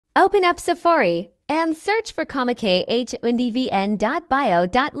Open up Safari and search for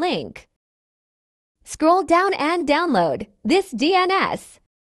comic-hvn.bio.link. Scroll down and download this DNS.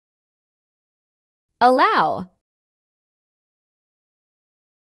 Allow.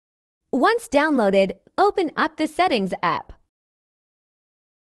 Once downloaded, open up the Settings app.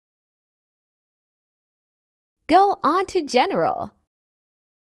 Go on to General.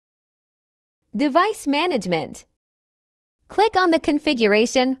 Device Management. Click on the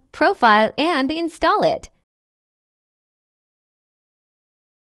Configuration, Profile, and install it.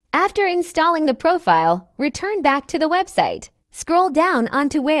 After installing the profile, return back to the website. Scroll down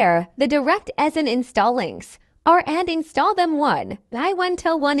onto where the Direct as an install links are and install them one by one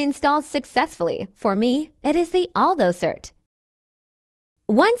till one installs successfully. For me, it is the Aldo cert.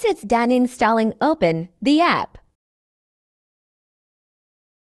 Once it's done installing, open the app.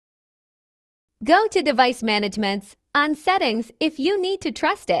 Go to Device Management on Settings if you need to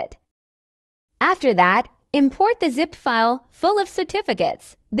trust it. After that, import the zip file full of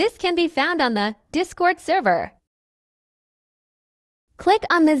certificates. This can be found on the Discord server. Click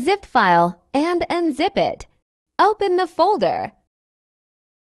on the zip file and unzip it. Open the folder.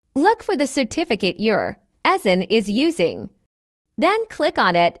 Look for the certificate your ESN is using. Then click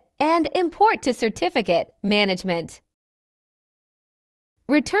on it and import to Certificate Management.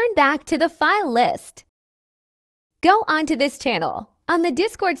 Return back to the file list. Go onto this channel on the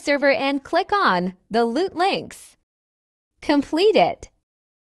Discord server and click on the Loot links. Complete it.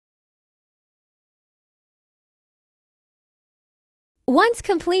 Once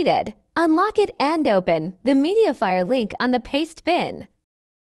completed, unlock it and open the MediaFire link on the paste bin.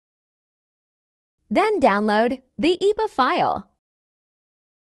 Then download the EPA file.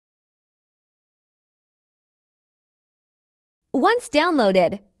 Once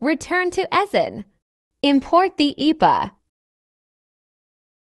downloaded, return to ESN. Import the EPA.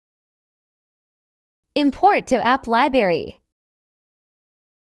 Import to App Library.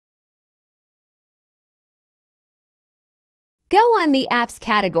 Go on the Apps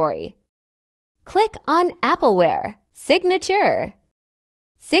category. Click on Apple-Ware, Signature.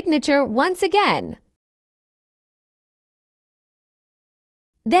 Signature once again.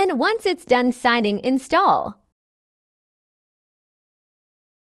 Then once it's done signing, install.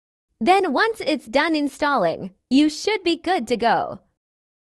 Then once it's done installing, you should be good to go.